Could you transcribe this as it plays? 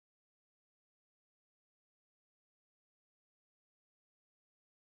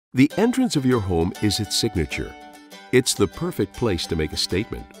The entrance of your home is its signature. It's the perfect place to make a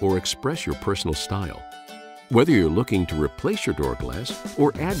statement or express your personal style. Whether you're looking to replace your door glass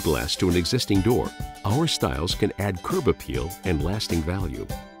or add glass to an existing door, our styles can add curb appeal and lasting value.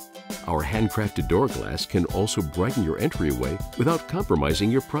 Our handcrafted door glass can also brighten your entryway without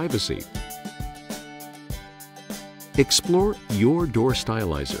compromising your privacy. Explore your door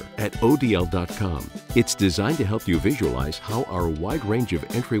stylizer at ODL.com. It's designed to help you visualize how our wide range of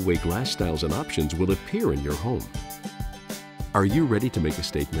entryway glass styles and options will appear in your home. Are you ready to make a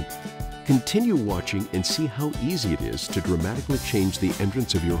statement? Continue watching and see how easy it is to dramatically change the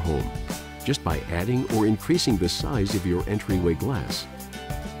entrance of your home just by adding or increasing the size of your entryway glass.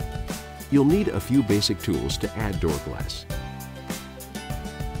 You'll need a few basic tools to add door glass.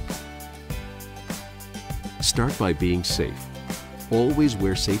 Start by being safe. Always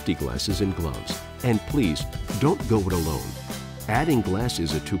wear safety glasses and gloves. And please, don't go it alone. Adding glass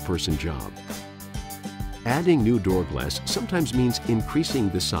is a two-person job. Adding new door glass sometimes means increasing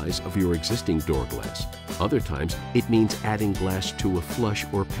the size of your existing door glass. Other times, it means adding glass to a flush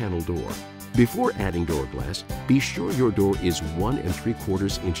or panel door. Before adding door glass, be sure your door is 1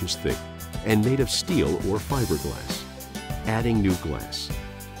 3/4 inches thick and made of steel or fiberglass. Adding new glass.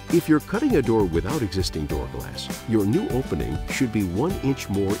 If you're cutting a door without existing door glass, your new opening should be 1 inch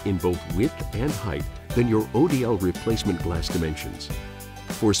more in both width and height than your ODL replacement glass dimensions.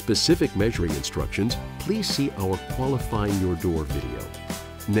 For specific measuring instructions, please see our Qualifying Your Door video.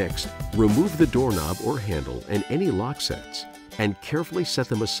 Next, remove the doorknob or handle and any lock sets and carefully set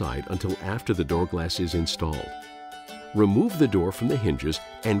them aside until after the door glass is installed. Remove the door from the hinges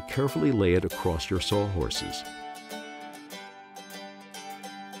and carefully lay it across your sawhorses.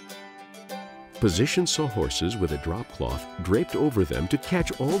 Position sawhorses with a drop cloth draped over them to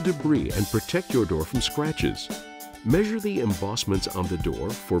catch all debris and protect your door from scratches. Measure the embossments on the door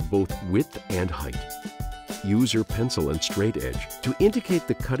for both width and height. Use your pencil and straight edge to indicate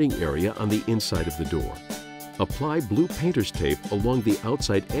the cutting area on the inside of the door. Apply blue painter's tape along the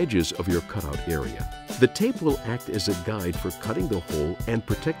outside edges of your cutout area. The tape will act as a guide for cutting the hole and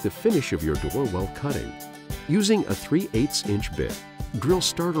protect the finish of your door while cutting. Using a 3/8 inch bit, drill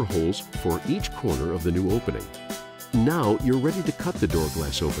starter holes for each corner of the new opening. Now you're ready to cut the door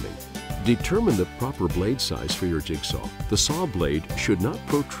glass opening. Determine the proper blade size for your jigsaw. The saw blade should not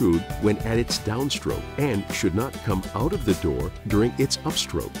protrude when at its downstroke and should not come out of the door during its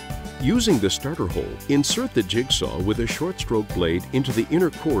upstroke. Using the starter hole, insert the jigsaw with a short stroke blade into the inner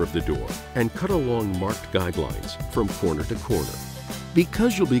core of the door and cut along marked guidelines from corner to corner.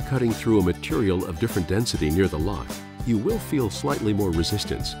 Because you'll be cutting through a material of different density near the lock, you will feel slightly more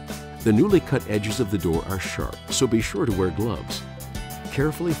resistance. The newly cut edges of the door are sharp, so be sure to wear gloves.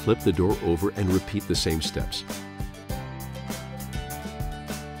 Carefully flip the door over and repeat the same steps.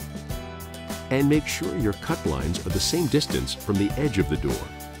 And make sure your cut lines are the same distance from the edge of the door.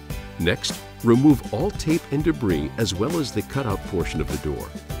 Next, remove all tape and debris as well as the cutout portion of the door.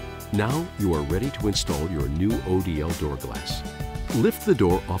 Now you are ready to install your new ODL door glass. Lift the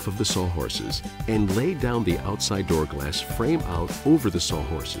door off of the sawhorses and lay down the outside door glass frame out over the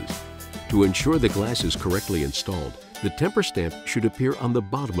sawhorses. To ensure the glass is correctly installed, the temper stamp should appear on the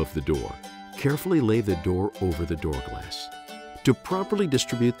bottom of the door. Carefully lay the door over the door glass. To properly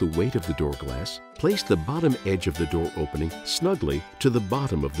distribute the weight of the door glass, place the bottom edge of the door opening snugly to the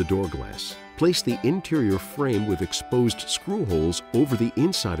bottom of the door glass. Place the interior frame with exposed screw holes over the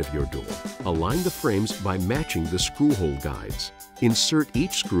inside of your door. Align the frames by matching the screw hole guides. Insert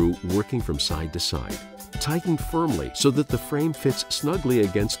each screw working from side to side. Tighten firmly so that the frame fits snugly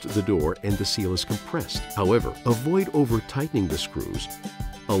against the door and the seal is compressed. However, avoid over-tightening the screws.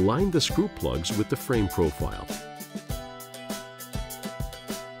 Align the screw plugs with the frame profile.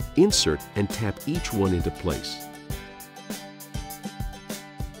 Insert and tap each one into place.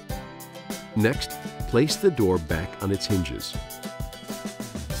 Next, place the door back on its hinges.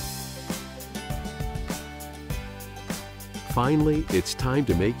 Finally, it's time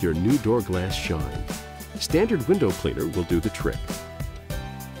to make your new door glass shine. Standard window cleaner will do the trick.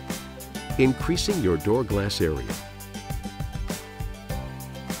 Increasing your door glass area.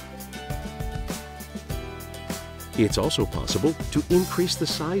 It's also possible to increase the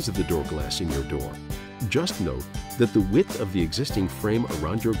size of the door glass in your door. Just note that the width of the existing frame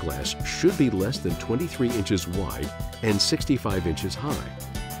around your glass should be less than 23 inches wide and 65 inches high.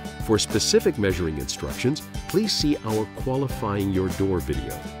 For specific measuring instructions, please see our Qualifying Your Door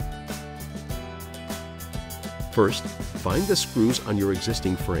video. First, find the screws on your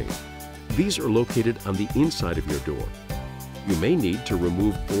existing frame. These are located on the inside of your door. You may need to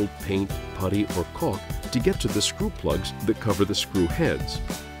remove old paint, putty, or caulk to get to the screw plugs that cover the screw heads.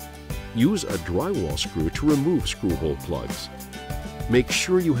 use a drywall screw to remove screw hole plugs. Make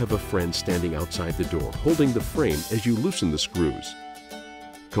sure you have a friend standing outside the door holding the frame as you loosen the screws.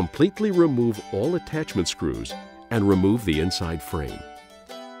 Completely remove all attachment screws and remove the inside frame.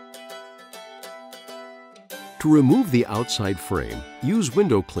 To remove the outside frame, use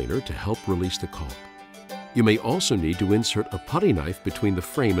window cleaner to help release the caulk. You may also need to insert a putty knife between the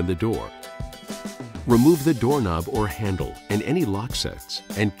frame and the door. Remove the doorknob or handle and any lock sets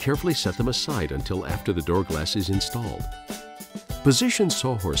and carefully set them aside until after the door glass is installed. Position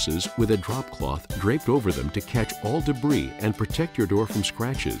sawhorses with a drop cloth draped over them to catch all debris and protect your door from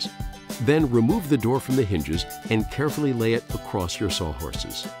scratches. Then remove the door from the hinges and carefully lay it across your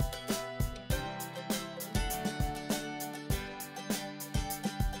sawhorses.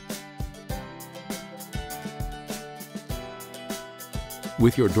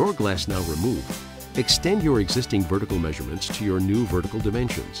 With your door glass now removed, extend your existing vertical measurements to your new vertical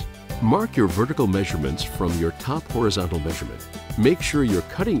dimensions. Mark your vertical measurements from your top horizontal measurement. Make sure your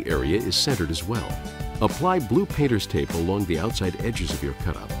cutting area is centered as well. Apply blue painter's tape along the outside edges of your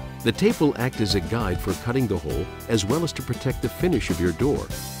cutout. The tape will act as a guide for cutting the hole as well as to protect the finish of your door.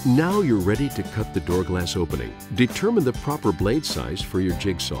 Now you're ready to cut the door glass opening. Determine the proper blade size for your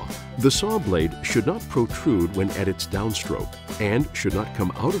jigsaw. The saw blade should not protrude when at its downstroke and should not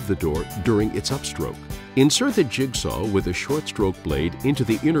come out of the door during its upstroke. Insert the jigsaw with a short stroke blade into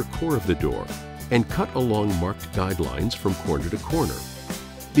the inner core of the door and cut along marked guidelines from corner to corner.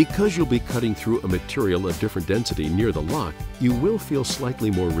 Because you'll be cutting through a material of different density near the lock, you will feel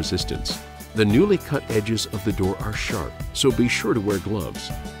slightly more resistance. The newly cut edges of the door are sharp, so be sure to wear gloves.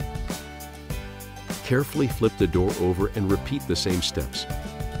 Carefully flip the door over and repeat the same steps.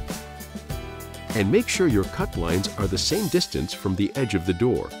 And make sure your cut lines are the same distance from the edge of the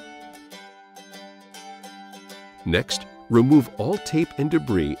door. Next, remove all tape and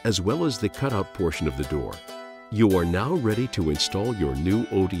debris as well as the cutout portion of the door. You are now ready to install your new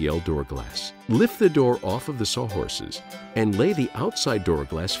ODL door glass. Lift the door off of the sawhorses and lay the outside door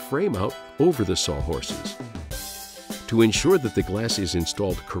glass frame out over the sawhorses. To ensure that the glass is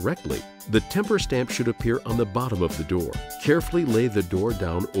installed correctly, the temper stamp should appear on the bottom of the door. Carefully lay the door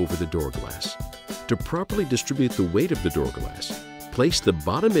down over the door glass. To properly distribute the weight of the door glass, place the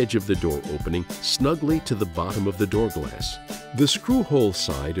bottom edge of the door opening snugly to the bottom of the door glass. The screw hole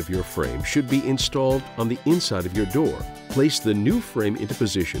side of your frame should be installed on the inside of your door. Place the new frame into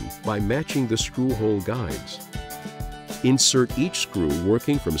position by matching the screw hole guides. Insert each screw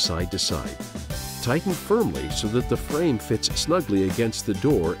working from side to side. Tighten firmly so that the frame fits snugly against the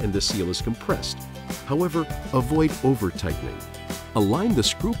door and the seal is compressed. However, avoid over-tightening. Align the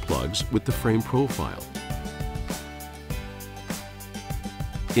screw plugs with the frame profile.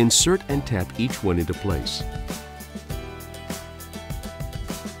 Insert and tap each one into place.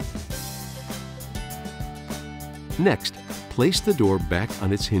 Next, place the door back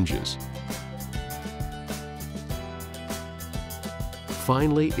on its hinges.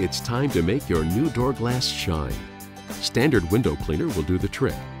 Finally, it's time to make your new door glass shine. Standard window cleaner will do the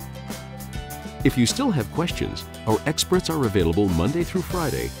trick. If you still have questions, our experts are available Monday through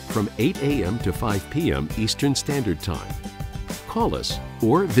Friday from 8 a.m. to 5 p.m. Eastern Standard Time. Call us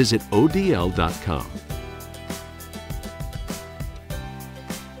or visit odl.com.